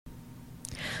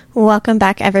Welcome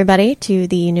back, everybody, to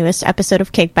the newest episode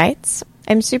of Cake Bites.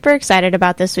 I'm super excited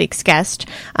about this week's guest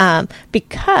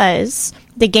because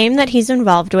the game that he's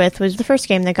involved with was the first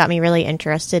game that got me really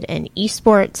interested in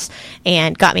esports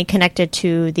and got me connected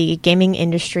to the gaming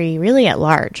industry really at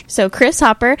large. So Chris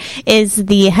Hopper is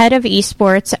the head of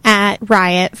esports at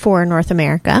Riot for North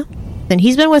America. And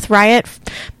he's been with Riot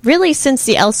really since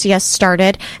the LCS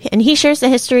started, and he shares the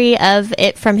history of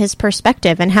it from his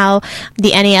perspective and how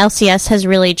the NALCS has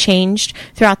really changed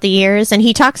throughout the years. And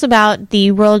he talks about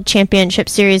the World Championship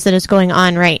Series that is going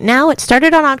on right now. It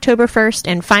started on October 1st,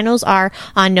 and finals are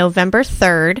on November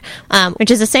 3rd,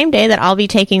 which is the same day that I'll be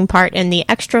taking part in the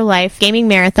Extra Life Gaming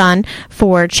Marathon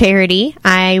for charity.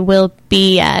 I will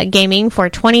be gaming for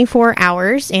 24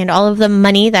 hours, and all of the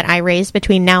money that I raise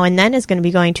between now and then is going to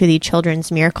be going to the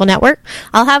Children's Miracle Network.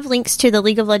 I'll have links to the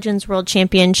League of Legends World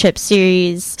Championship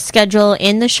Series schedule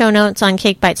in the show notes on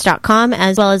cakebites.com,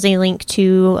 as well as a link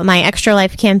to my Extra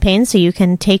Life campaign so you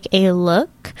can take a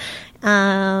look.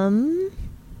 Yeah,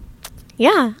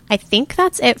 I think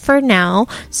that's it for now.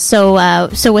 So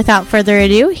without further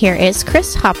ado, here is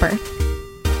Chris Hopper.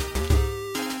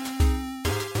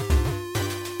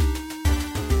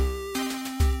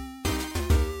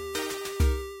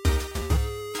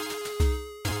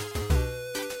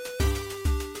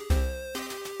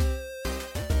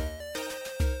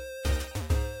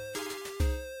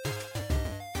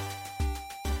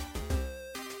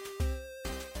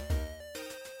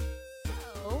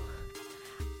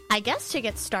 I guess to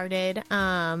get started,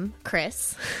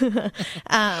 Chris. You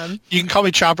can call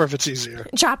me Chopper if it's easier.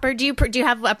 Chopper, do you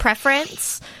have a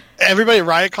preference? Everybody at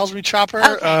Riot calls me Chopper.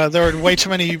 Okay. There were way too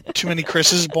many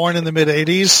Chris's born in the mid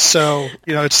 '80s, so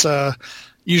it's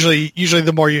usually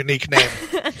the more unique name.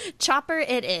 Chopper,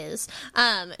 it is.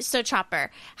 So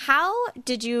Chopper, how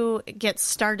did you get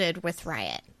started with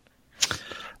Riot?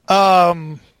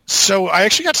 So I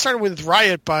actually got started with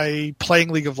Riot by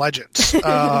playing League of Legends.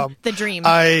 The dream.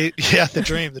 The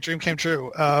dream. The dream came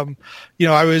true. I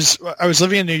was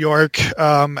living in New York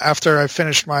after I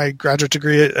finished my graduate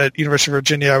degree at University of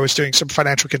Virginia. I was doing some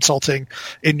financial consulting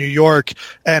in New York,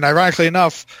 and ironically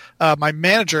enough, my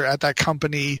manager at that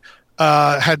company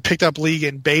had picked up League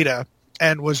in beta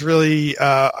and was really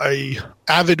a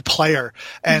avid player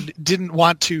and didn't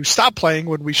want to stop playing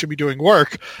when we should be doing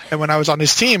work. And when I was on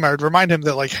his team, I would remind him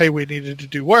that, like, hey, we needed to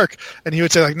do work. And he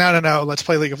would say, like, no, let's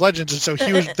play League of Legends. And so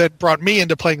that brought me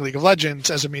into playing League of Legends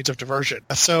as a means of diversion.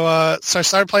 So I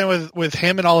started playing with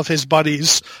him and all of his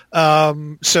buddies.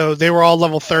 So they were all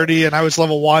level 30 and I was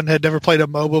level 1, had never played a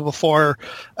MOBA before.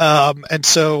 And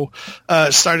so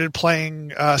started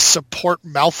playing support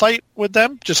Malphite with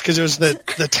them just because it was the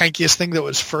tankiest thing that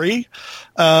was free.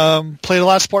 Played a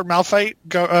lot of support Malphite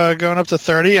going up to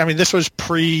 30. I mean, this was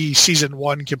pre-season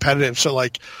 1 competitive, so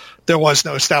like there was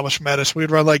no established meta. So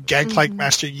we'd run like Gangplank,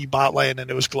 Master Yi bot lane,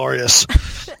 and it was glorious.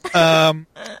 And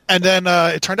then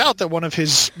it turned out that one of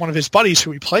his buddies who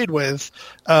we played with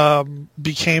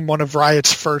became one of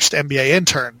Riot's first NBA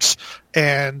interns.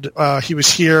 And he was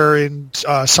here in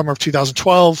summer of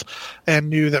 2012 and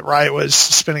knew that Riot was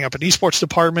spinning up an esports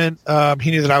department.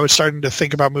 He knew that I was starting to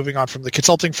think about moving on from the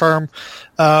consulting firm.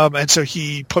 And so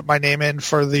he put my name in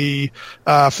for the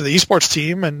esports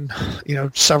team. And,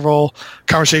 several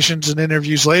conversations and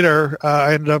interviews later,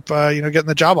 I ended up, getting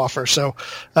the job offer. So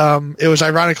it was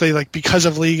ironically like because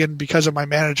of League and because of my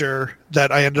manager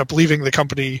that I ended up leaving the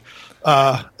company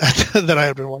that I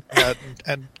had been working at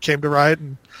and came to Riot.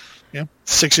 And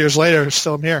 6 years later,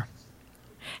 still am here.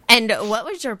 And what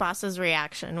was your boss's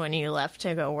reaction when you left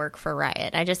to go work for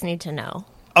Riot? I just need to know.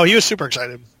 Oh, he was super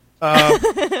excited.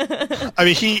 I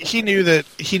mean, he knew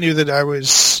that I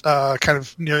was kind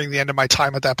of nearing the end of my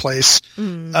time at that place,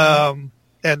 and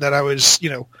that I was,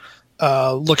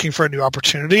 looking for a new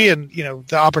opportunity, and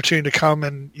the opportunity to come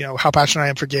and how passionate I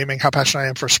am for gaming, how passionate I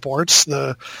am for sports.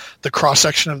 The cross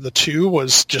section of the two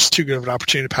was just too good of an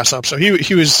opportunity to pass up. So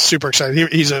he was super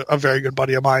excited. He's a very good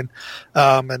buddy of mine,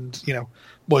 and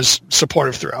was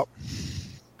supportive throughout.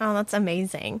 Oh, that's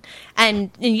amazing.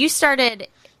 And you started.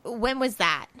 When was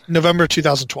that? November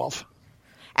 2012.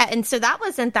 And so that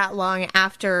wasn't that long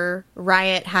after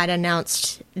Riot had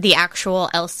announced the actual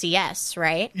LCS,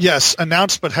 right? Yes,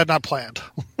 announced but had not planned.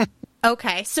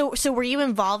 Okay, so were you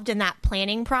involved in that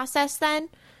planning process then?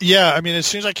 Yeah, I mean, as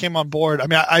soon as I came on board, I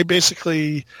mean, I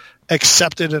basically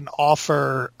accepted an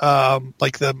offer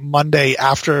like the Monday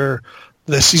after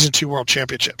the Season 2 World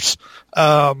Championships.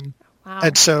 Wow.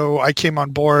 And so I came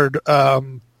on board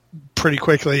pretty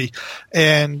quickly,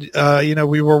 and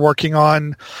we were working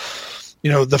on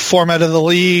the format of the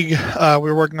league. We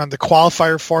were working on the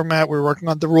qualifier format. We were working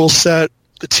on the rule set.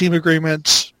 the team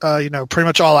agreements, pretty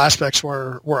much all aspects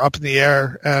were up in the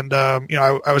air. And,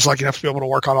 I was lucky enough to be able to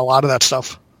work on a lot of that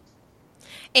stuff.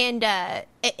 And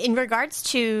in regards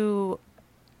to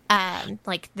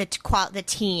the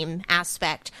team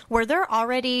aspect, were there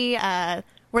already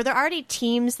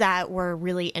teams that were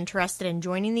really interested in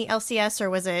joining the LCS, or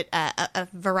was it a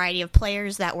variety of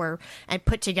players that were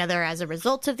put together as a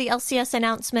result of the LCS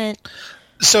announcement?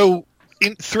 So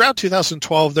throughout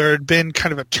 2012, there had been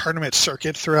kind of a tournament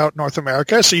circuit throughout North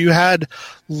America. So you had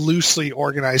loosely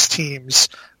organized teams,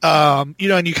 and you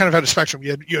kind of had a spectrum.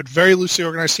 You had very loosely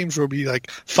organized teams where it would be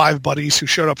like 5 buddies who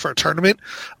showed up for a tournament,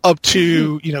 up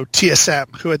to,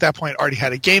 TSM, who at that point already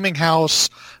had a gaming house.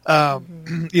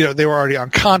 They were already on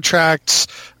contracts.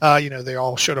 They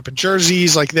all showed up in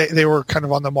jerseys. Like they were kind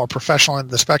of on the more professional end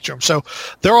of the spectrum. So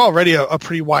there were already a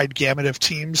pretty wide gamut of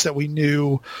teams that we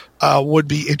knew would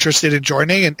be interested in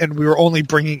joining, and we were only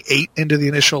bringing 8 into the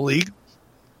initial league.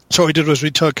 So what we did was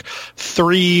we took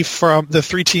 3 from the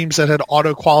 3 teams that had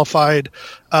auto-qualified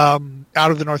out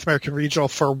of the North American Regional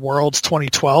for Worlds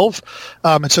 2012.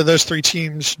 And so those 3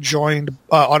 teams joined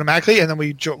automatically, and then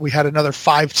we had another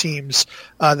 5 teams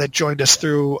that joined us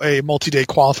through a multi-day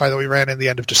qualifier that we ran in the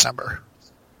end of December.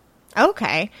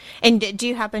 Okay. And do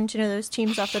you happen to know those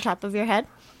teams off the top of your head?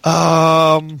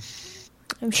 I'm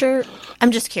sure.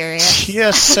 I'm just curious.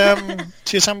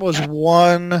 TSM was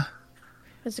one.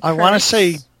 I want to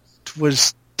say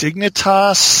was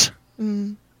Dignitas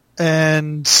and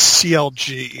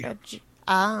CLG.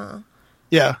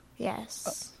 Yeah.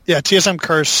 Yes. Yeah, TSM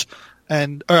Curse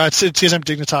TSM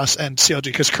Dignitas and CLG,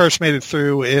 because Curse made it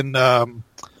through in the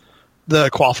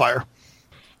qualifier.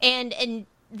 And in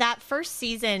that first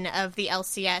season of the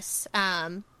LCS,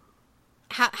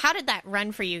 how did that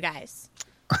run for you guys?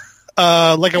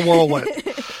 Like a whirlwind.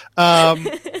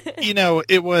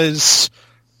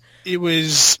 It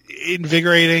was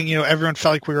invigorating. Everyone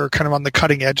felt like we were kind of on the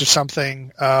cutting edge of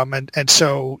something. And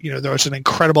so, there was an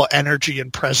incredible energy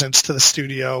and presence to the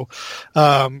studio.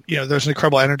 There was an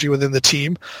incredible energy within the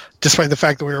team, despite the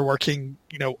fact that we were working,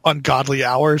 ungodly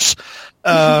hours.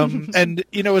 And,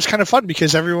 it was kind of fun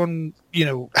because everyone,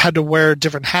 had to wear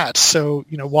different hats. So,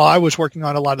 while I was working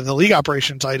on a lot of the league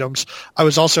operations items, I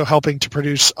was also helping to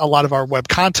produce a lot of our web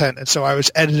content. And so I was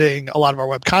editing a lot of our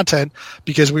web content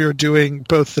because we were doing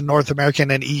both the North American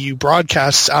and EU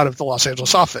broadcasts out of the Los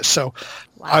Angeles office. So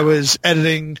wow. I was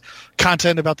editing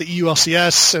content about the EU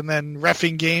LCS and then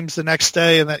reffing games the next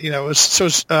day. And that, it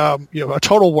was a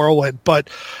total whirlwind. But,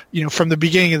 from the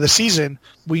beginning of the season,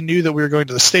 we knew that we were going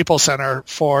to the Staples Center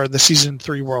for the Season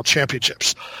 3 World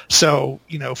Championships. So,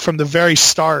 from the very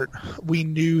start, we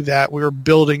knew that we were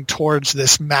building towards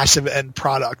this massive end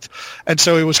product. And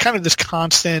so it was kind of this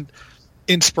constant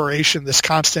inspiration, this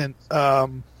constant,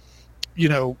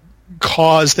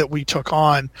 cause that we took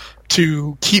on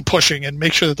to keep pushing and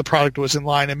make sure that the product was in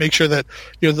line and make sure that,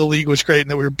 the league was great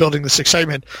and that we were building this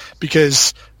excitement,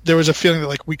 because there was a feeling that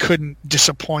like we couldn't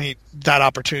disappoint that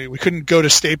opportunity. We couldn't go to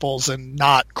Staples and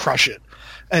not crush it.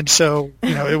 And so,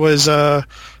 it was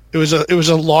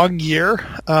a long year.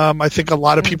 I think a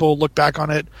lot of people look back on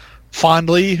it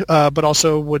fondly, but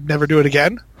also would never do it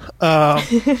again.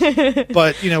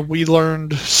 But, we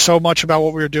learned so much about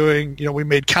what we were doing. We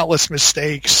made countless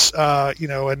mistakes,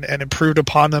 and improved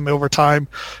upon them over time.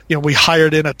 We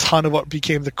hired in a ton of what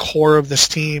became the core of this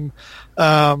team.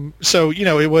 So,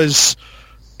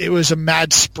 it was a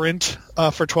mad sprint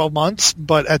for 12 months,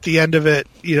 but at the end of it,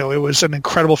 it was an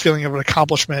incredible feeling of an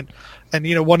accomplishment. And,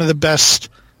 one of the best,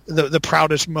 the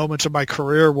proudest moments of my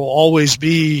career will always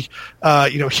be,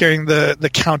 hearing the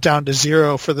countdown to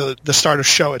 0 for the start of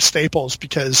show at Staples,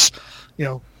 because,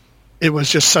 it was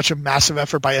just such a massive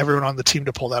effort by everyone on the team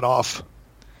to pull that off.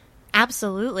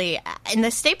 Absolutely. And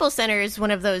the Staples Center is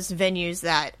one of those venues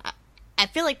that I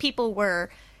feel like people were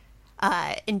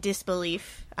in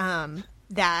disbelief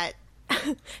that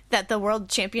that the World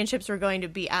Championships were going to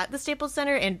be at the Staples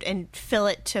Center and fill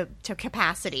it to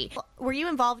capacity. Were you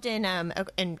involved in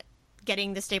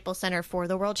getting the Staples Center for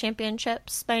the World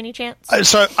Championships by any chance?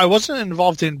 So I wasn't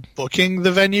involved in booking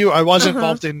the venue. I was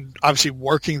involved in obviously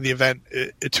working the event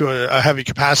to a heavy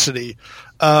capacity.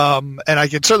 And I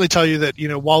can certainly tell you that,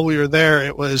 while we were there,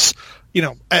 it was,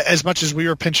 as much as we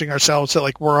were pinching ourselves that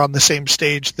like we're on the same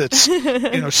stage that's,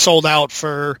 sold out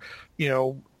for,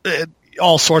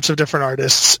 all sorts of different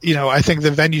artists. I think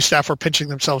the venue staff were pinching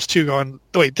themselves too, going,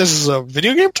 wait, this is a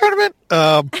video game tournament?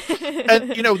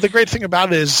 And, the great thing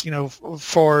about it is,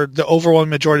 for the overwhelming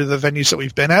majority of the venues that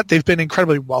we've been at, they've been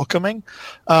incredibly welcoming.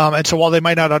 And so while they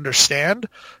might not understand,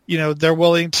 they're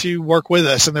willing to work with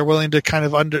us, and they're willing to kind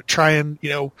of try and,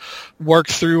 work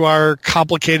through our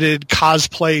complicated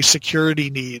cosplay security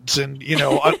needs, and,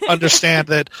 understand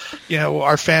that,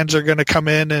 our fans are going to come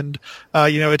in and,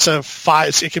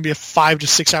 it can be a 5 to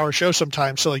 6 hour show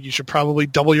sometimes. So you should probably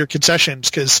double your concessions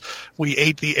because we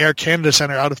ate the Air Canada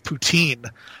Center out of poutine.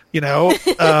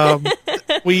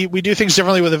 We do things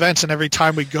differently with events, and every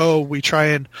time we go, we try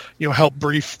and help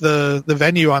brief the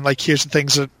venue on here's the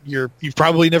things that you've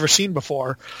probably never seen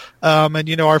before,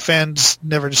 and our fans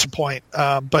never disappoint.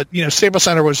 But Staples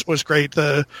Center was great.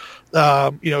 It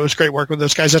was great working with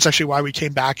those guys. That's actually why we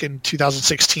came back in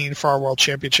 2016 for our World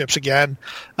Championships again.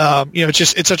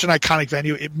 It's such an iconic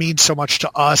venue. It means so much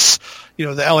to us.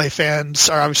 The LA fans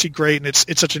are obviously great, and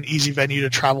it's such an easy venue to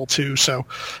travel to. So.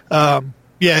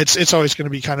 Yeah, it's always going to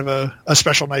be kind of a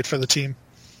special night for the team.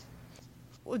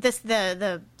 The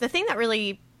thing that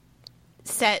really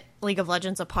set League of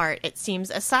Legends apart, it seems,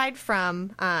 aside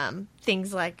from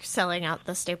things like selling out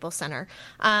the Staples Center,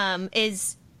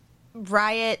 is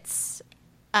Riot's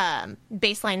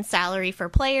baseline salary for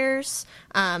players.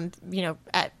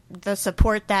 The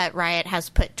support that Riot has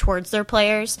put towards their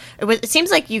players. It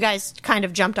seems like you guys kind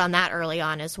of jumped on that early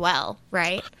on as well,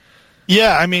 right?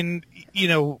 Yeah, I mean,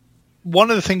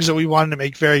 one of the things that we wanted to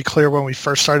make very clear when we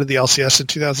first started the LCS in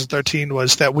 2013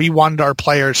 was that we wanted our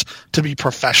players to be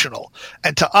professional.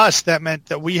 And to us, that meant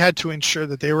that we had to ensure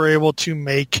that they were able to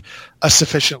make a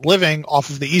sufficient living off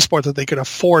of the esport, that they could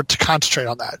afford to concentrate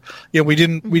on that. We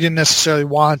didn't necessarily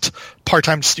want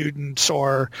part-time students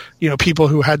or, people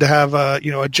who had to have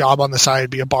a job on the side,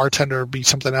 be a bartender, be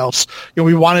something else.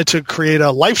 We wanted to create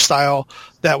a lifestyle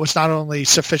that was not only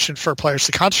sufficient for players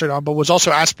to concentrate on, but was also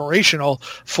aspirational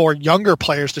for younger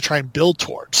players to try and build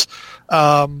towards.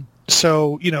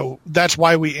 So, that's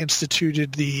why we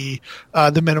instituted the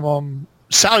minimum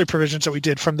salary provisions that we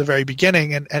did from the very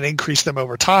beginning and increased them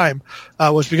over time,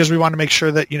 was because we wanted to make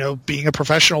sure that, being a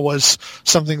professional was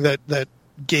something that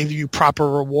gave you proper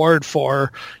reward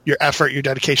for your effort, your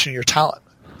dedication, your talent.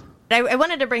 I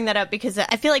wanted to bring that up because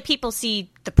I feel like people see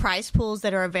the prize pools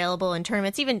that are available in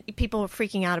tournaments. Even people were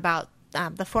freaking out about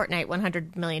the Fortnite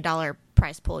 $100 million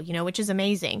prize pool, which is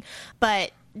amazing.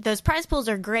 But those prize pools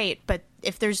are great, but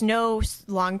if there's no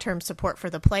long-term support for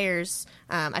the players,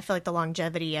 I feel like the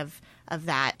longevity of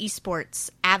that esports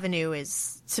avenue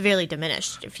is severely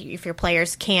diminished if your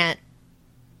players can't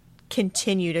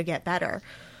continue to get better.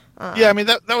 Yeah, I mean,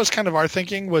 that was kind of our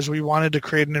thinking, was we wanted to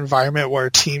create an environment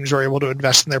where teams were able to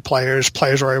invest in their players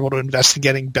were able to invest in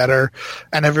getting better,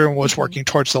 and everyone was working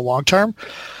towards the long term.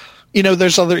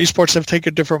 There's other esports that have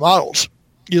taken different models.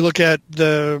 You look at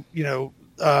the,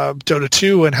 Dota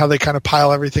 2 and how they kind of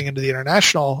pile everything into the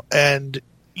international, and,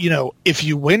 if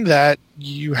you win that,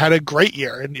 you had a great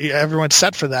year, and everyone's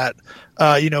set for that.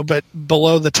 But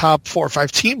below the top 4 or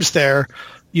 5 teams there,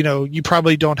 you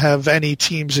probably don't have any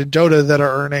teams in Dota that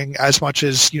are earning as much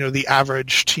as, the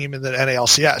average team in the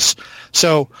NALCS.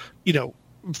 So,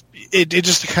 it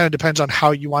just kind of depends on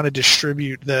how you want to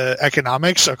distribute the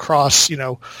economics across,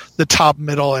 the top,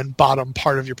 middle, and bottom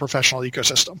part of your professional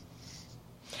ecosystem.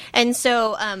 And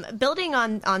so building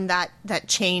on that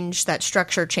change, that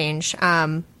structure change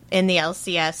in the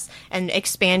LCS, and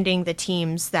expanding the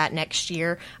teams that next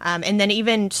year, and then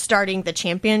even starting the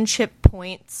championship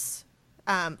points,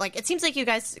 it seems like you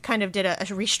guys kind of did a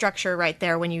restructure right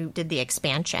there when you did the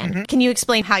expansion. Mm-hmm. Can you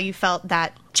explain how you felt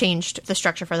that changed the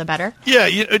structure for the better? Yeah,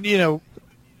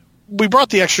 we brought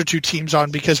the extra 2 teams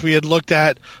on because we had looked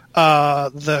at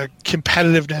the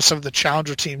competitiveness of the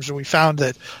Challenger teams, and we found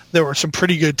that there were some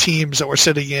pretty good teams that were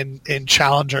sitting in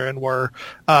Challenger and were,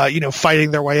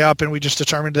 fighting their way up, and we just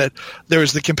determined that there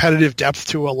was the competitive depth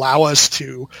to allow us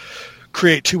to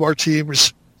create 2 more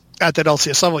teams at that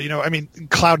LCS level.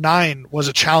 Cloud9 was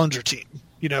a Challenger team.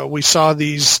 We saw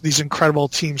these incredible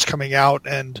teams coming out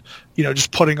and,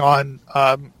 just putting on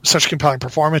such compelling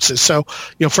performances. So,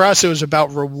 for us, it was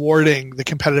about rewarding the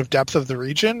competitive depth of the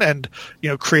region and,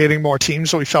 creating more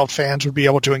teams that we felt fans would be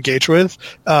able to engage with.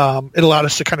 It allowed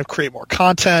us to kind of create more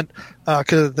content,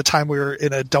 because at the time we were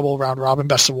in a double round robin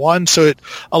best of 1. So it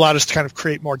allowed us to kind of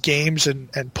create more games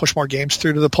and push more games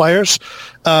through to the players.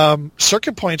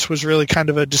 Circuit points was really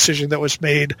kind of a decision that was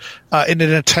made in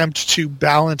an attempt to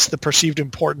balance the perceived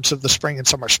importance of the spring and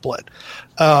summer split.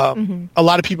 A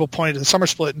lot of people point pointed to the summer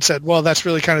split and said, well, that's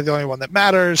really kind of the only one that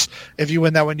matters. If you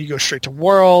win that one, you go straight to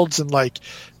Worlds. And like,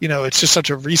 you know, it's just such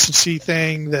a recency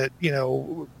thing that, you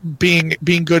know, being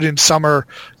good in summer,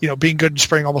 you know, being good in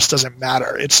spring almost doesn't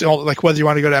matter. It's like whether you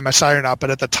want to go to MSI or not, but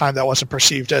at the time that wasn't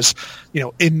perceived as, you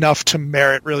know, enough to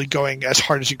merit really going as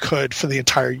hard as you could for the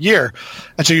entire year.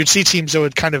 And so you'd see teams that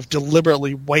would kind of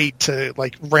deliberately wait to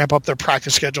like ramp up their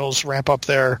practice schedules, ramp up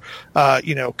their,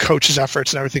 you know, coaches'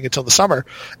 efforts and everything until the summer.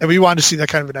 And we wanted to see that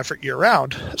kind of an effort year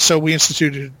round. So we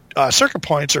instituted circuit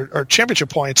points or championship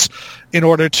points in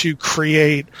order to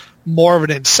create more of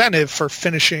an incentive for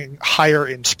finishing higher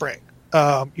in spring.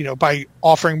 You know, by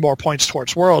offering more points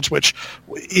towards Worlds, which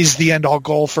is the end all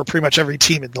goal for pretty much every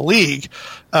team in the league.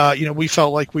 You know, we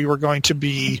felt like we were going to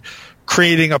be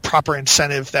creating a proper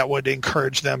incentive that would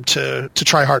encourage them to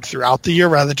try hard throughout the year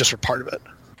rather than just for part of it.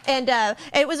 And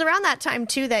it was around that time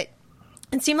too that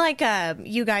it seemed like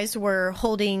you guys were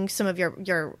holding some of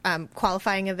your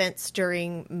qualifying events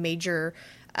during major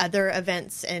other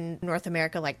events in North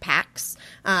America like PAX.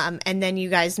 And then you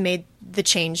guys made the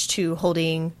change to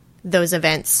holding those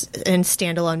events in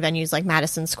standalone venues like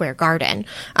Madison Square Garden.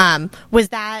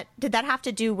 Did that have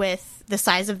to do with the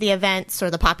size of the events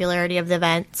or the popularity of the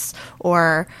events?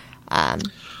 Or I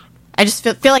just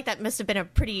feel like that must have been a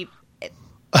pretty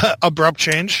abrupt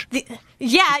change.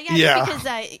 Yeah.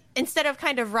 Because instead of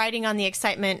kind of riding on the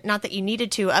excitement, not that you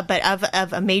needed to, but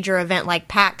of a major event like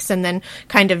PAX, and then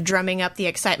kind of drumming up the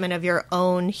excitement of your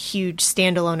own huge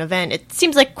standalone event, it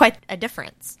seems like quite a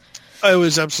difference. It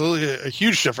was absolutely a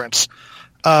huge difference.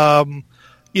 You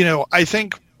know, I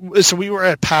think so. We were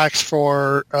at PAX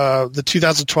for the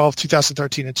 2012,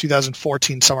 2013, and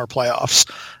 2014 summer playoffs.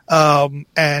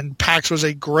 And PAX was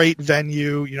a great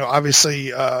venue, you know,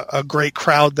 obviously a great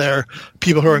crowd there,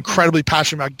 people who are incredibly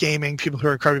passionate about gaming, people who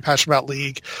are incredibly passionate about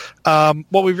League.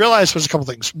 What we realized was a couple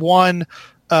things. One,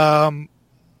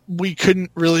 we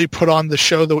couldn't really put on the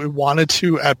show that we wanted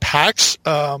to at PAX.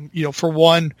 You know, for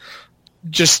one,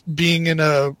 just being in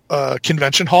a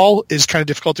convention hall is kind of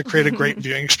difficult to create a great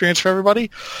viewing experience for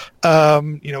everybody.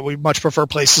 You know, we much prefer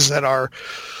places that are,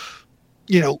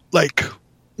 you know, like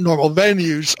normal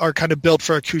venues are kind of built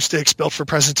for acoustics, built for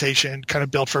presentation, kind of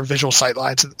built for visual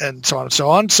sightlines and so on and so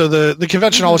on. So the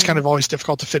convention hall was kind of always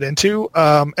difficult to fit into.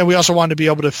 And we also wanted to be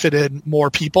able to fit in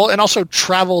more people and also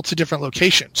travel to different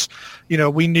locations. You know,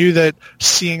 we knew that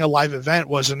seeing a live event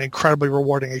was an incredibly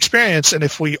rewarding experience. And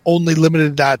if we only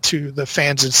limited that to the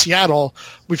fans in Seattle,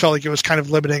 we felt like it was kind of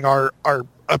limiting our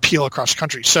appeal across the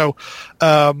country. So,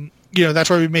 you know, that's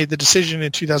why we made the decision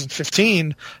in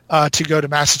 2015 to go to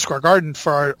Madison Square Garden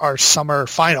for our summer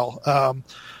final,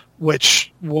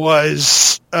 which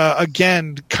was,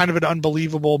 again, kind of an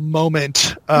unbelievable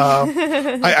moment.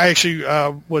 I actually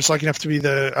was lucky enough to be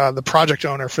the project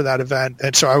owner for that event,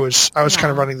 and so I was kind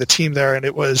of running the team there, and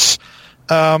it was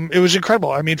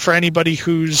incredible. I mean, for anybody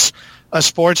who's a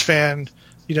sports fan,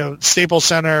 you know, Staples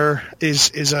Center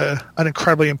is an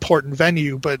incredibly important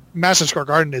venue, but Madison Square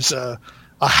Garden is a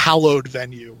hallowed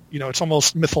venue. You know, it's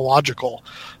almost mythological.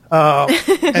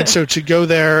 And so to go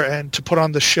there and to put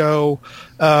on the show,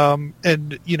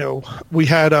 and, you know, we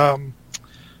had, I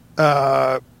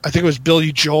think it was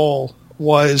Billy Joel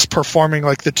was performing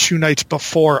like the 2 nights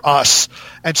before us.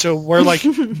 And so we're like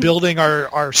building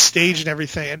our stage and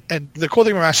everything. And the cool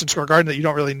thing about Madison Square Garden that you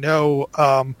don't really know,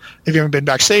 if you haven't been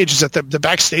backstage, is that the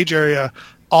backstage area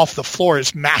off the floor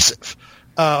is massive.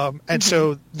 And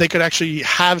so they could actually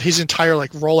have his entire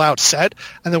like rollout set,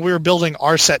 and then we were building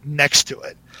our set next to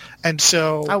it. And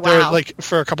so like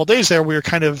for a couple of days there, we were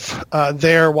kind of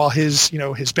there while his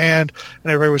band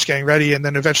and everybody was getting ready, and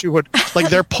then eventually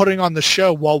they're putting on the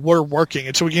show while we're working,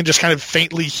 and so we can just kind of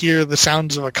faintly hear the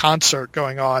sounds of a concert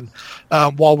going on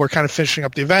while we're kind of finishing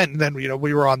up the event, and then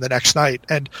we were on the next night,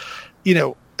 and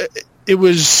it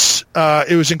was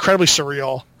incredibly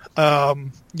surreal.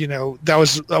 That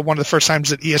was one of the first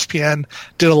times that ESPN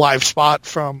did a live spot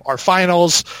from our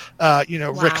finals. Wow.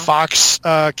 Rick Fox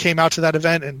came out to that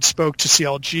event and spoke to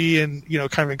CLG and,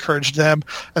 kind of encouraged them.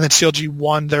 And then CLG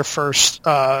won their first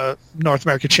North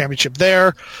American championship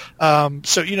there.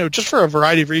 So, just for a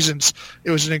variety of reasons,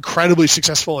 it was an incredibly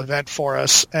successful event for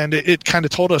us. And it kind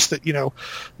of told us that,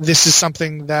 this is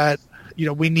something that,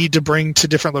 we need to bring to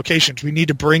different locations. We need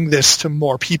to bring this to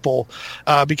more people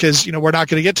because, we're not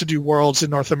going to get to do Worlds in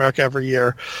North America every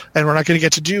year, and we're not going to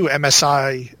get to do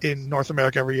MSI in North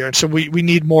America every year. And so we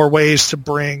need more ways to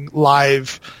bring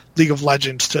live League of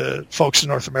Legends to folks in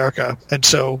North America. And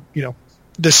so,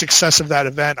 the success of that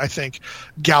event, I think,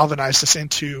 galvanized us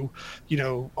into,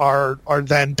 our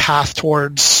then path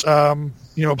towards, a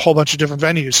whole bunch of different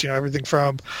venues, everything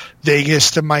from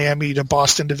Vegas to Miami to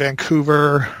Boston to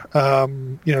Vancouver,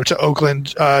 to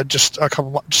Oakland, just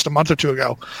a month or two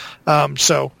ago.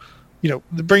 So,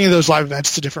 bringing those live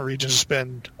events to different regions has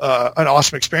been an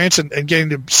awesome experience, and getting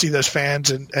to see those fans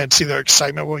and see their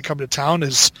excitement when we come to town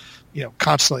is,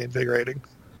 constantly invigorating.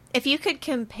 If you could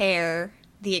compare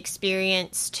the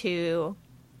experience to,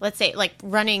 let's say, like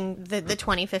running the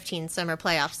 2015 summer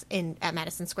playoffs at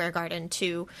Madison Square Garden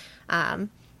to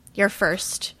your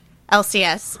first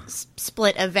LCS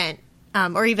split event,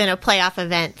 or even a playoff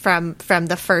event from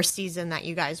the first season that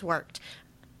you guys worked,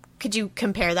 could you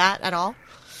compare that at all?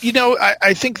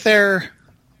 I think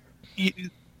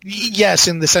yes,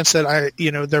 in the sense that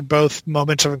they're both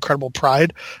moments of incredible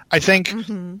pride. I think,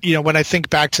 when I think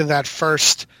back to that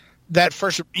first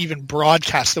even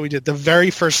broadcast that we did, the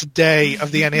very first day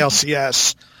of the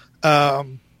NALCS,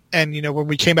 and when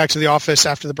we came back to the office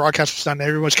after the broadcast was done,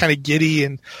 everyone was kind of giddy,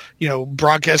 and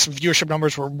broadcast viewership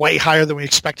numbers were way higher than we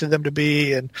expected them to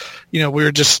be, and we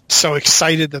were just so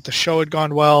excited that the show had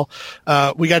gone well.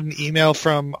 We got an email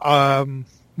from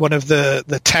one of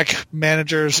the tech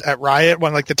managers at Riot,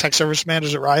 the tech service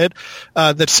managers at Riot,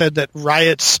 that said that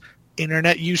Riot's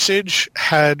internet usage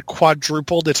had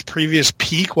quadrupled its previous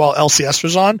peak while LCS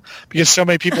was on, because so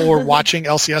many people were watching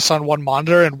LCS on one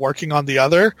monitor and working on the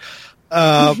other.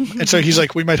 And so he's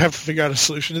like, we might have to figure out a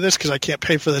solution to this, because I can't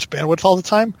pay for this bandwidth all the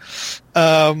time.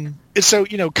 And so,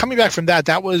 coming back from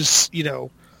that was,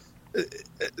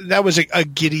 that was a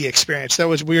giddy experience.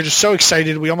 We were just so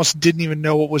excited. We almost didn't even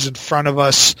know what was in front of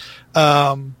us.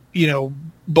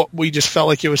 But we just felt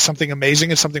like it was something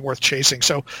amazing and something worth chasing.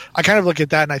 So I kind of look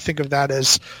at that, and I think of that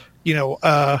as,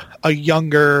 a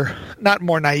younger, not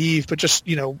more naive, but just,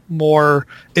 more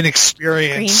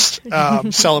inexperienced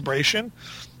celebration.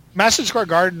 Madison Square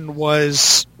Garden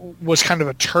was kind of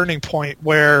a turning point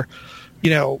where,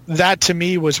 that to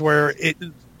me was where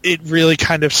it really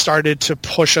kind of started to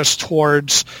push us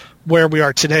towards where we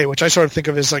are today, which I sort of think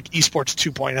of as like esports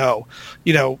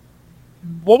 2.0.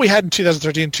 What we had in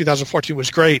 2013 and 2014 was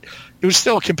great. It was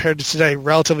still, compared to today,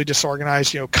 relatively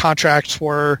disorganized. Contracts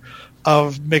were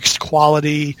of mixed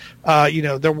quality.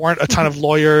 There weren't a ton of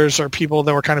lawyers or people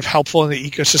that were kind of helpful in the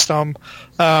ecosystem.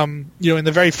 In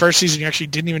the very first season, you actually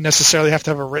didn't even necessarily have to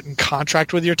have a written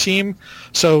contract with your team.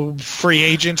 So free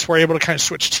agents were able to kind of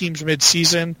switch teams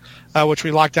mid-season, which we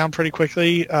locked down pretty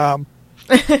quickly.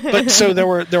 But so there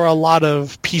were a lot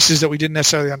of pieces that we didn't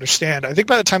necessarily understand. I think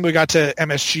by the time we got to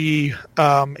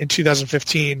MSG in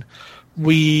 2015,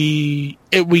 we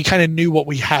kind of knew what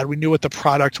we had. We knew what the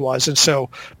product was, and so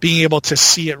being able to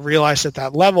see it realized at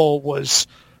that level was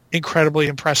incredibly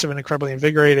impressive and incredibly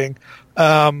invigorating.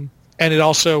 And it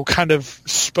also kind of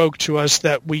spoke to us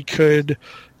that we could,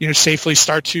 safely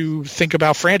start to think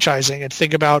about franchising and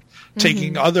think about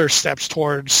taking other steps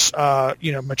towards,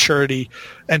 maturity.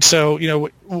 And so,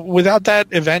 without that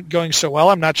event going so well,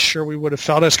 I'm not sure we would have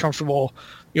felt as comfortable,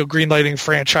 greenlighting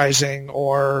franchising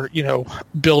or,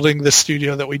 building the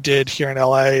studio that we did here in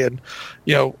LA. And,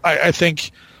 I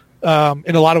think,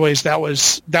 in a lot of ways that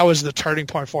was the turning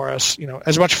point for us.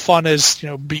 As much fun as,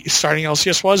 starting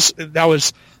LCS was, that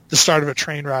was the start of a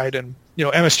train ride, and,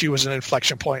 MSG was an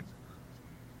inflection point.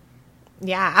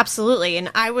 Yeah, absolutely.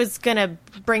 And I was going to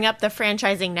bring up the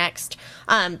franchising next,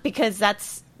 because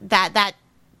that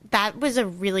was a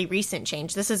really recent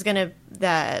change. This is going to,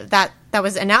 that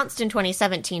was announced in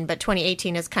 2017, but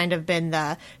 2018 has kind of been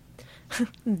the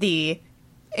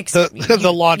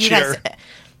launch year.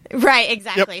 Right,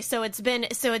 exactly. Yep.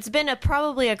 So it's been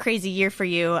probably a crazy year for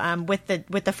you, with the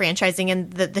franchising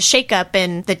and the shakeup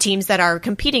and the teams that are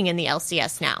competing in the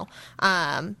LCS now.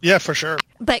 Yeah, for sure.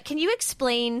 But can you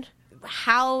explain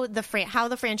how the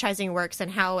franchising works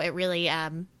and how it really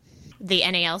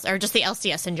the NALs or just the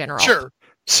LCS in general? Sure.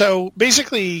 So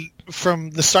basically,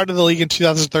 from the start of the league in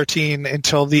 2013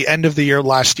 until the end of the year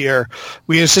last year,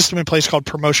 we had a system in place called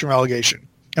promotion relegation.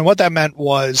 And what that meant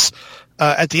was,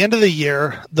 at the end of the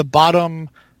year, the bottom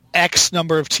X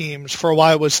number of teams, for a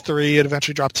while it was 3, it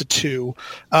eventually dropped to 2.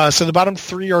 So the bottom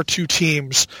 3 or 2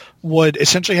 teams would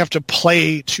essentially have to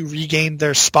play to regain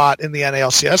their spot in the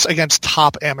NALCS against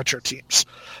top amateur teams.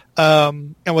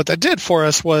 And what that did for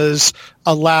us was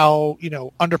allow,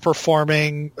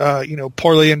 underperforming,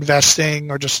 poorly investing,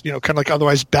 or just, kind of like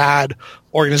otherwise bad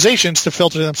organizations to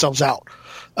filter themselves out.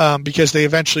 Because they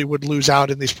eventually would lose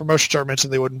out in these promotion tournaments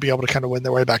and they wouldn't be able to kind of win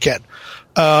their way back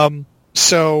in.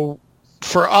 So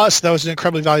for us, that was an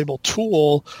incredibly valuable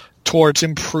tool towards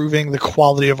improving the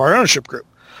quality of our ownership group.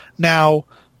 Now,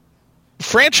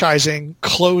 franchising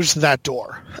closed that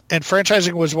door. And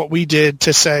franchising was what we did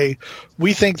to say,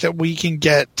 we think that we can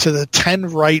get to the 10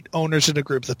 right owners in the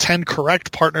group, the 10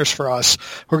 correct partners for us,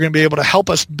 who are going to be able to help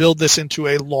us build this into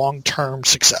a long-term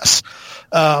success.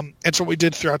 And so what we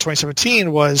did throughout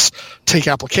 2017 was take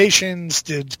applications,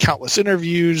 did countless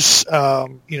interviews,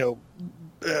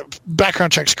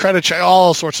 background checks, credit check,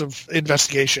 all sorts of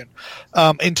investigation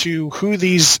into who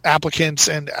these applicants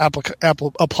and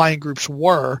applying groups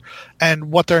were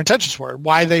and what their intentions were,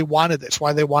 why they wanted this,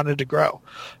 why they wanted to grow.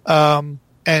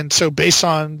 And so based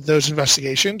on those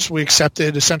investigations, we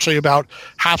accepted essentially about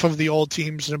half of the old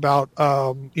teams and about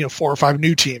 4 or 5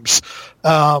 new teams.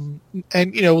 Letting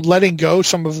go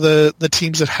some of the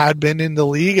teams that had been in the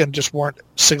league and just weren't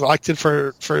selected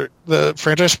for the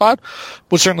franchise spot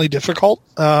was certainly difficult.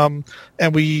 And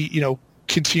we,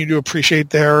 continue to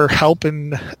appreciate their help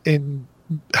in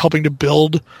helping to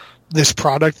build this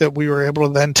product that we were able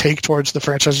to then take towards the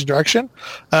franchising direction.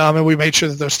 And we made sure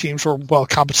that those teams were well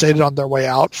compensated on their way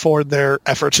out for their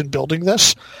efforts in building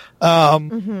this.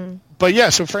 But yeah,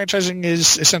 so franchising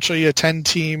is essentially a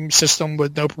 10-team system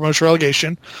with no promotion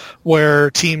relegation where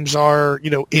teams are,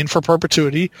 in for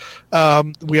perpetuity.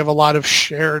 We have a lot of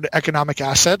shared economic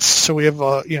assets. So we have,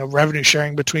 revenue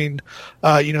sharing between,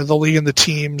 the league and the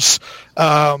teams.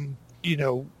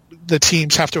 The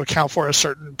teams have to account for a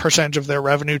certain percentage of their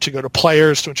revenue to go to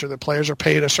players to ensure that players are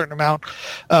paid a certain amount.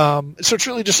 So it's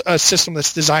really just a system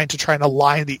that's designed to try and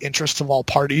align the interests of all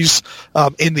parties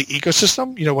in the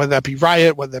ecosystem, whether that be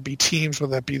Riot, whether that be teams,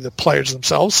 whether that be the players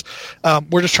themselves.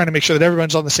 We're just trying to make sure that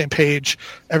everyone's on the same page,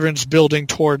 everyone's building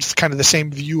towards kind of the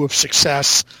same view of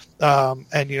success,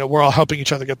 and we're all helping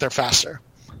each other get there faster.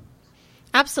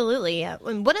 Absolutely.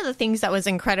 One of the things that was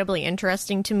incredibly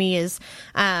interesting to me is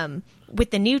with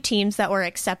the new teams that were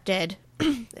accepted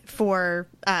for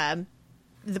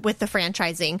with the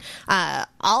franchising,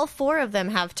 all 4 of them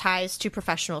have ties to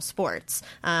professional sports.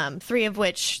 3 of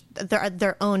which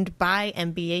they're owned by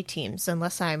NBA teams,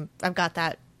 unless I've got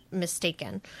that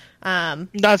mistaken. No,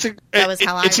 I think that was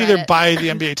how it's either by the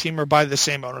NBA team or by the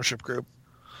same ownership group.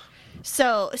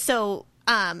 So,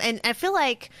 and I feel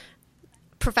like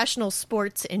professional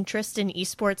sports interest in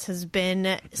esports has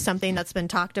been something that's been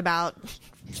talked about,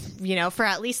 for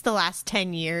at least the last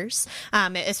 10 years,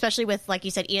 especially with, like you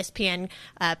said, ESPN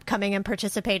coming and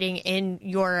participating in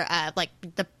your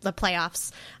the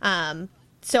playoffs.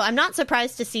 So I'm not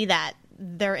surprised to see that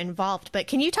they're involved. But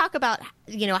can you talk about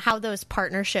how those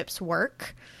partnerships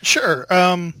work? Sure.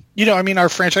 Our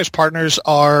franchise partners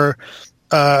are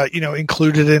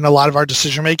included in a lot of our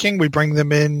decision making. We bring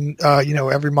them in,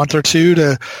 every month or two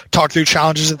to talk through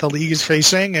challenges that the league is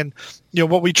facing. And,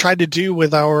 what we tried to do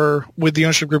with the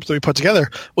ownership group that we put together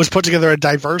was put together a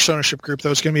diverse ownership group that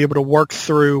was going to be able to work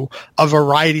through a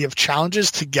variety of challenges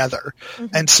together. Mm-hmm.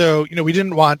 And so, we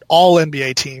didn't want all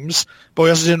NBA teams, but we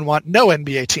also didn't want no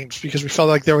NBA teams because we felt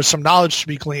like there was some knowledge to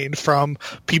be gleaned from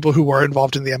people who were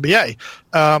involved in the NBA.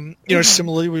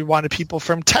 Similarly, we wanted people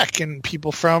from tech and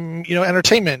people from,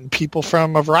 entertainment, and people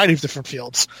from a variety of different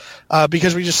fields,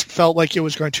 because we just felt like it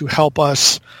was going to help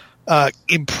us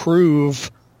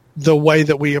improve the way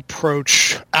that we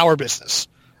approach our business.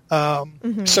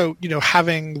 So,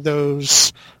 having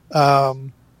those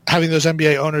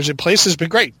NBA owners in place has been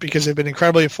great because they've been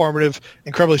incredibly informative,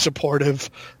 incredibly supportive,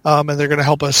 and they're going to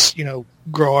help us,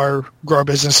 grow our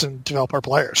business and develop our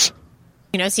players.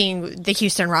 Seeing the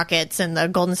Houston Rockets and the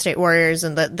Golden State Warriors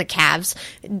and the Cavs,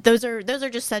 those are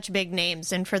just such big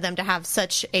names, and for them to have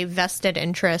such a vested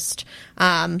interest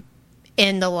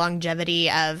in the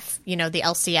longevity of the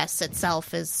LCS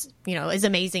itself is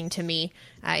amazing to me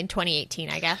in 2018,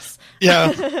 I guess.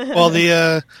 Yeah, well,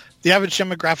 the average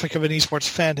demographic of an esports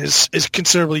fan is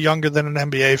considerably younger than an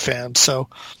NBA fan, so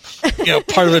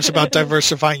part of it's about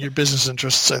diversifying your business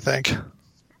interests, I think.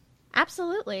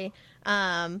 Absolutely.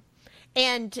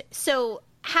 And so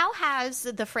how has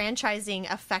the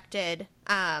franchising affected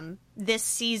this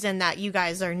season that you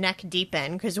guys are neck deep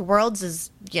in? Because Worlds is,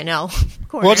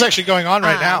 Worlds actually going on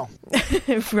right now.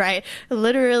 Right.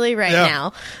 Literally right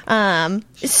now.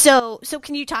 So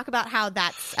can you talk about how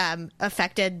that's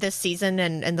affected this season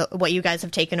and what you guys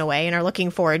have taken away and are looking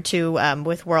forward to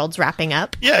with Worlds wrapping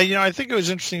up? Yeah, I think it was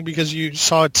interesting because you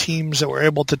saw teams that were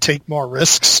able to take more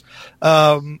risks.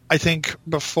 I think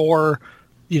before,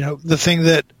 the thing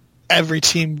that every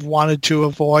team wanted to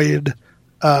avoid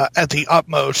at the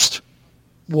utmost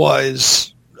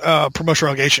was promotion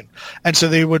relegation. And so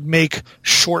they would make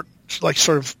short-sighted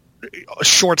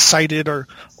or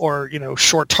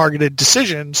short-targeted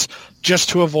decisions just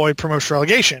to avoid promotion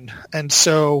relegation. And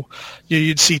so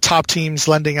you'd see top teams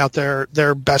lending out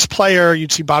their best player.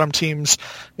 You'd see bottom teams,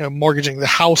 mortgaging the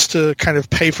house to kind of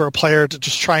pay for a player to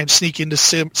just try and sneak into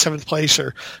seventh place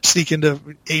or sneak into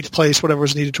eighth place, whatever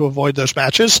was needed to avoid those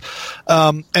matches.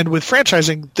 And with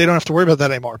franchising, they don't have to worry about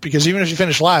that anymore, because even if you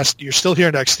finish last, you're still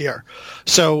here next year.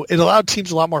 So it allowed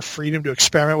teams a lot more freedom to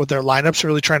experiment with their lineups and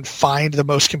really try and find the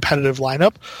most competitive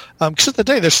lineup. Because at the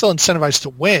day, they're still incentivized to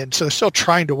win, so they're still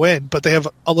trying to win, but they have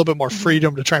a little bit more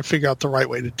freedom to try and figure out the right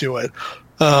way to do it.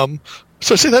 So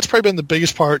I'd say that's probably been the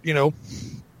biggest part.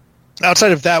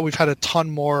 Outside of that, we've had a ton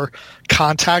more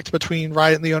contact between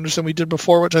Riot and the owners than we did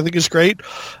before, which I think is great.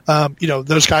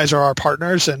 Those guys are our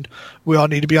partners, and we all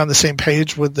need to be on the same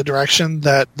page with the direction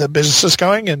that the business is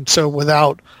going. And so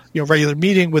without regular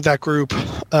meeting with that group,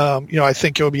 I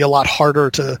think it would be a lot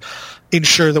harder to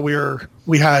ensure that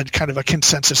we had kind of a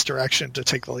consensus direction to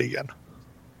take the league in.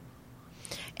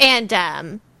 And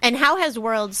how has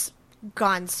Worlds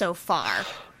gone so far?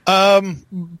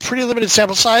 Pretty limited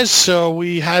sample size. So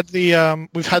we had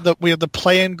the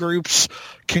play-in groups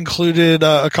concluded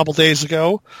a couple days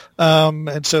ago,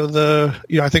 and so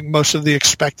I think most of the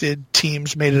expected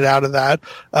teams made it out of that,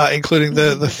 including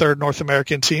the third North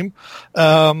American team.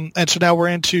 And so now we're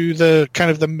into the kind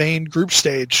of the main group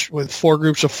stage with 4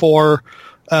 groups of 4.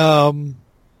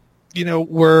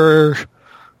 We're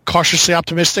cautiously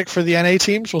optimistic for the NA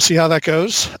teams. We'll see how that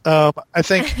goes. I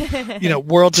think,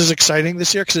 Worlds is exciting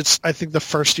this year because it's, I think, the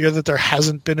first year that there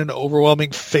hasn't been an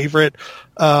overwhelming favorite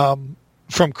from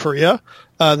Korea.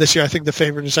 This year, I think the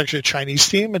favorite is actually a Chinese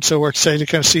team, and so we're excited to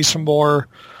kind of see some more,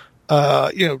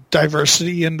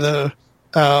 diversity in the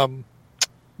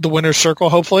winner's circle,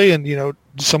 hopefully, and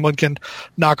someone can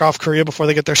knock off Korea before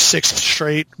they get their 6th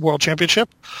straight world championship.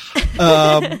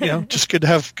 Just good to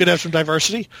have some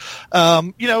diversity.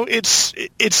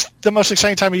 It's the most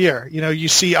exciting time of year. You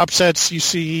see upsets, you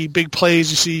see big plays,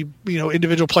 you see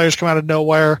individual players come out of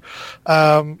nowhere.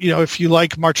 If you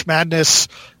like March Madness,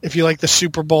 if you like the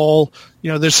Super Bowl,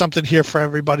 there's something here for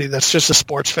everybody that's just a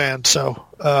sports fan. So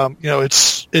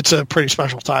it's a pretty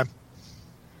special time.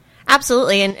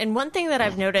 Absolutely. And one thing that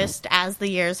I've noticed as the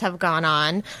years have gone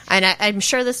on, and I'm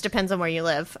sure this depends on where you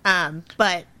live,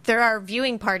 but there are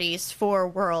viewing parties for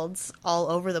Worlds all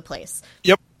over the place.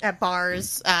 Yep. At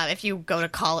bars, if you go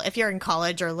to if you're in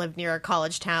college or live near a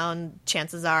college town,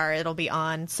 chances are it'll be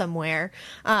on somewhere.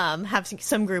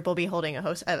 Some group will be holding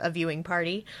a viewing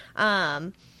party.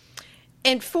 And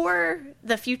for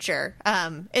the future,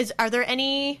 are there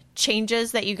any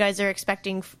changes that you guys are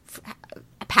expecting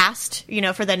past,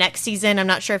 for the next season? I'm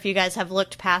not sure if you guys have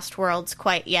looked past Worlds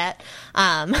quite yet,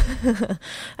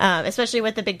 especially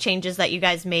with the big changes that you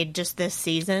guys made just this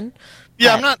season.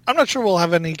 Yeah, I'm not sure we'll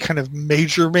have any kind of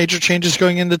major changes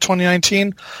going into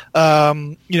 2019.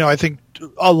 I think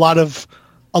a lot of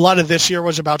this year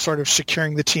was about sort of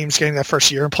securing the teams, getting that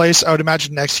first year in place. I would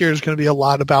imagine next year is going to be a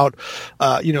lot about,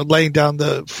 laying down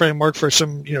the framework for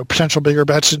some, potential bigger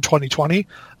bets in 2020.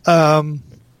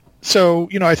 So,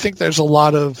 I think there's a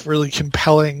lot of really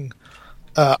compelling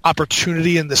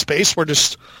opportunity in the space. We're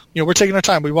just, we're taking our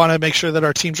time. We want to make sure that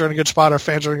our teams are in a good spot, our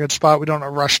fans are in a good spot. We don't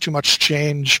want to rush too much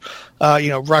change,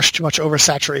 rush too much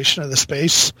oversaturation of the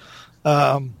space.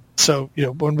 So,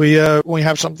 when we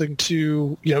have something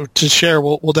to share,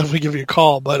 we'll definitely give you a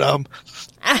call. But,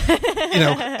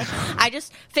 I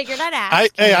just figured I'd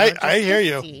ask. I hear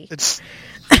you. It's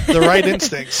the right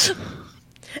instincts.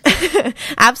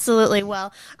 Absolutely.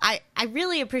 Well, I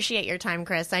really appreciate your time,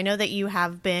 Chris. I know that you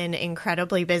have been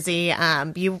incredibly busy.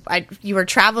 You were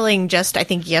traveling just, I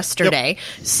think, yesterday.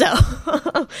 Yep.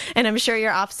 So, and I'm sure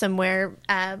you're off somewhere,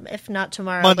 if not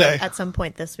tomorrow, Monday. But at some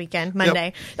point this weekend,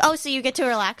 Monday. Yep. Oh, so you get to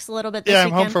relax a little bit this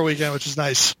weekend? Yeah, I'm home for a weekend, which is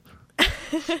nice.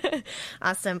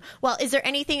 Awesome. Well, is there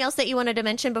anything else that you wanted to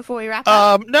mention before we wrap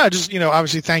up? No, just,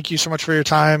 obviously thank you so much for your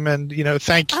time, and,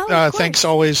 thanks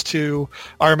always to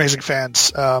our amazing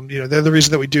fans. They're the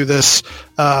reason that we do this.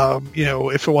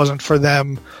 If it wasn't for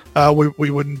them, we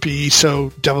wouldn't be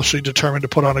so devilishly determined to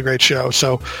put on a great show.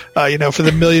 So, for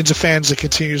the millions of fans that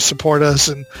continue to support us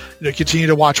and, continue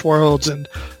to watch Worlds and,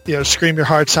 scream your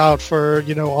hearts out for,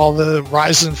 all the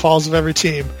rises and falls of every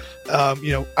team.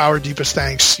 Our deepest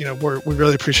thanks. We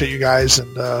really appreciate you guys,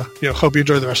 and hope you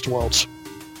enjoy the rest of Worlds.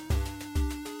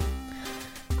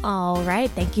 All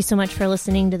right. Thank you so much for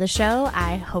listening to the show.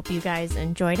 I hope you guys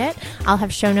enjoyed it. I'll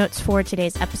have show notes for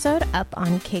today's episode up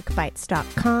on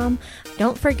cakebites.com.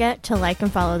 Don't forget to like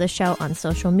and follow the show on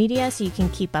social media so you can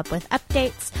keep up with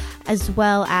updates, as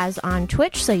well as on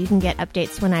Twitch so you can get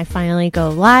updates when I finally go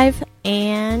live.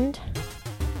 And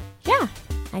yeah,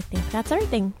 I think that's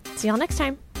everything. See y'all next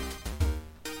time.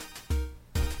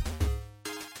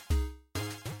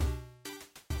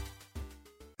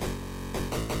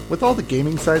 With all the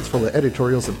gaming sites full of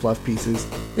editorials and fluff pieces,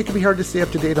 it can be hard to stay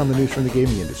up to date on the news from the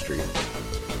gaming industry.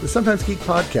 The Sometimes Geek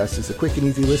podcast is a quick and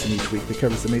easy listen each week that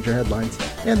covers the major headlines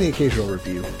and the occasional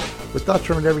review, with thoughts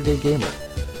from an everyday gamer.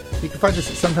 You can find us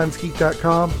at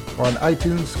sometimesgeek.com or on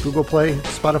iTunes, Google Play,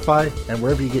 Spotify, and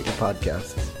wherever you get your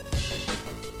podcasts.